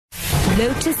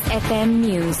Lotus FM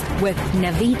News with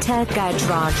NAVITHA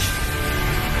GAJRAJ.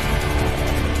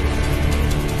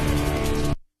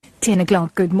 10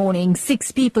 o'clock, good morning.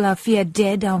 6 people are feared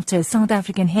dead after a South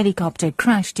African helicopter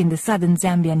crashed in the southern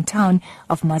Zambian town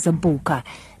of Mazabuka.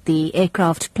 The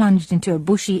aircraft plunged into a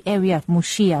bushy area of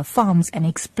Mushiya farms and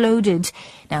exploded.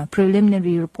 Now,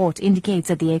 preliminary report indicates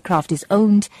that the aircraft is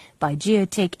owned by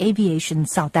Geotech Aviation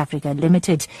South Africa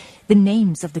Limited. The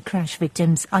names of the crash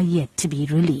victims are yet to be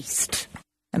released.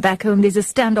 And back home, there's a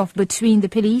standoff between the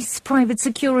police, private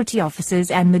security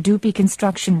officers and Medupi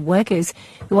construction workers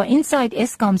who are inside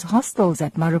ESKOM's hostels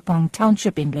at Marapong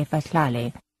township in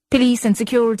Lephalale. Police and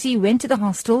security went to the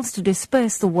hostels to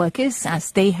disperse the workers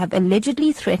as they have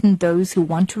allegedly threatened those who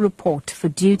want to report for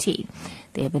duty.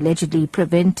 They have allegedly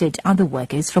prevented other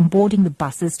workers from boarding the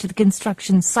buses to the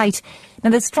construction site.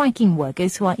 Now, the striking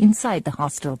workers who are inside the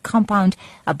hostel compound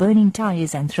are burning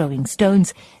tires and throwing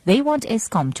stones. They want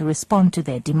ESKOM to respond to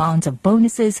their demands of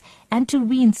bonuses and to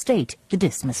reinstate the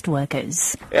dismissed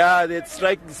workers. Yeah, the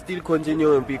strike is still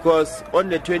continuing because on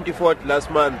the 24th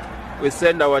last month, we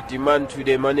sent our demand to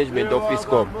the management of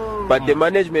ESKOM. But the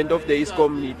management of the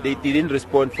ESKOM, they didn't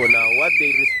respond for now. What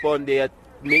they respond, they are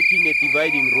making a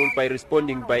dividing rule by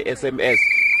responding by SMS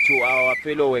to our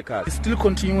fellow workers. It's still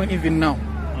continuing even now.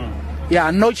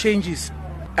 Yeah, no changes.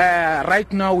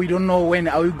 Right now, we don't know when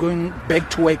are we going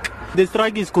back to work. The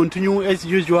strike is continuing as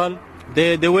usual.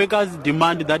 The workers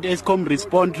demand that ESKOM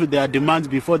respond to their demands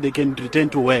before they can return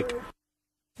to work.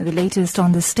 The latest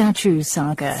on the statue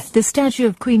saga. The statue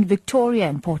of Queen Victoria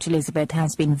in Port Elizabeth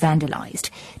has been vandalised.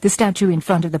 The statue in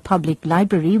front of the public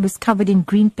library was covered in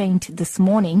green paint this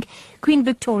morning. Queen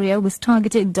Victoria was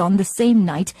targeted on the same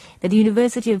night that the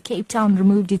University of Cape Town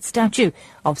removed its statue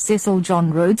of Cecil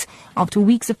John Rhodes after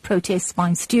weeks of protests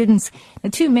by students. The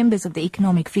 2 members of the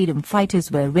Economic Freedom Fighters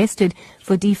were arrested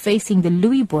for defacing the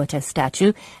Louis Botha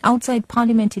statue outside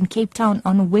Parliament in Cape Town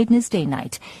on Wednesday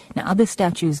night. Now, other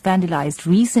statues vandalised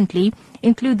recently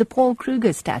include the Paul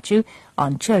Kruger statue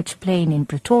on Church Plain in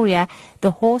Pretoria,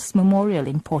 the Horse Memorial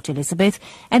in Port Elizabeth,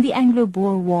 and the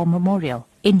Anglo-Boer War Memorial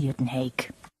in Uitenhage.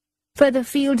 Further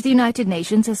afield, the United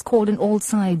Nations has called on all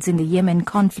sides in the Yemen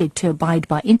conflict to abide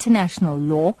by international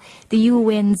law. The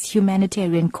UN's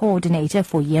humanitarian coordinator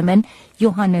for Yemen,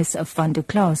 Johannes van der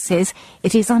Klaas, says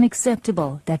it is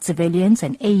unacceptable that civilians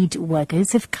and aid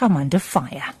workers have come under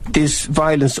fire. This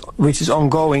violence, which is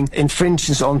ongoing,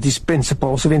 infringes on these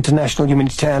principles of international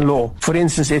humanitarian law. For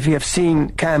instance, if we have seen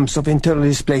camps of internally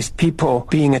displaced people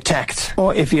being attacked,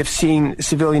 or if we have seen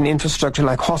civilian infrastructure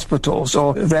like hospitals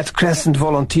or Red Crescent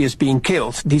volunteers being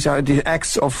killed, these are the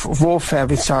acts of warfare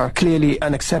which are clearly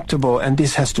unacceptable, and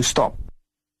this has to stop.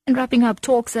 And wrapping up,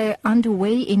 talks are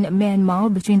underway in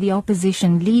Myanmar between the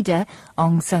opposition leader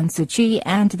Aung San Suu Kyi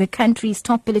and the country's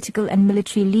top political and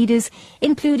military leaders,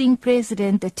 including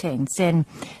President Thein Sein.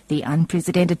 The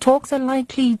unprecedented talks are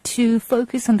likely to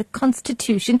focus on the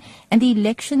constitution and the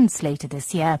elections later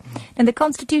this year. And the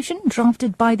constitution,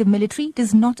 drafted by the military,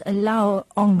 does not allow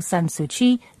Aung San Suu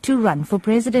Kyi to run for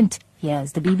president.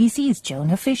 Here's the BBC's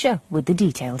Jonah Fisher with the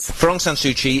details. For Aung San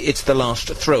Suu Kyi, it's the last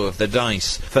throw of the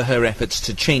dice for her efforts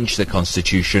to change the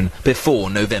constitution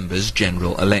before November's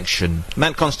general election.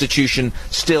 That constitution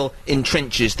still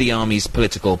entrenches the army's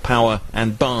political power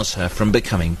and bars her from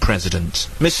becoming president.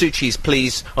 Ms Suu Kyi's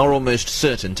pleas are almost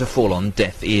certain to fall on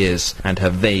deaf ears, and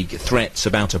her vague threats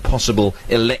about a possible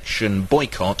election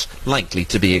boycott likely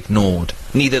to be ignored.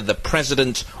 Neither the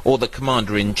president or the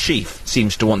commander-in-chief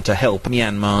seems to want to help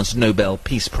Myanmar's Nobel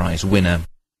Peace Prize winner.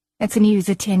 That's the news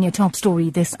at 10, your top story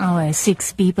this hour.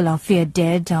 6 people are feared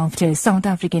dead after a South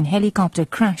African helicopter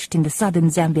crashed in the southern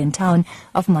Zambian town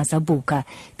of Mazabuka.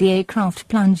 The aircraft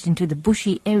plunged into the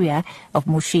bushy area of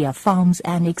Mushiya farms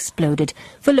and exploded.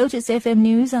 For Lotus FM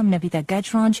News, I'm NAVITHA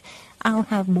GAJRAJ. I'll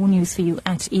have more news for you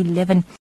at 11.